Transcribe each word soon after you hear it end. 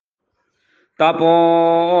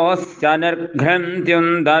तपोस्य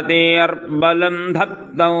निर्घ्नन्त्युन्दतेर्बलं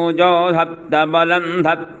धत्तौजो धत्तबलं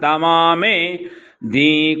धत्तमामे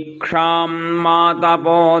दीक्षां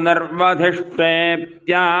मातपो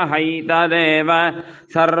निर्वधिष्ठेऽप्याहैतदेव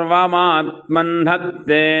सर्वमात्मन्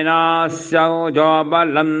धत्तेनास्यौजो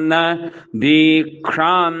बलं न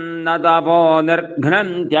दीक्षां न तपो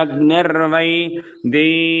निर्घ्नन्त्यग्निर्वै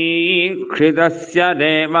दीक्षितस्य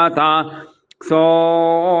देवता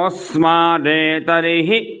सोऽस्मादेतरिहि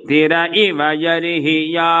तिर इव यरिः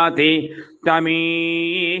याति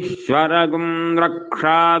तमीश्वरगुं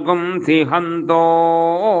रक्षागुं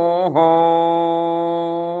सिहन्तोः।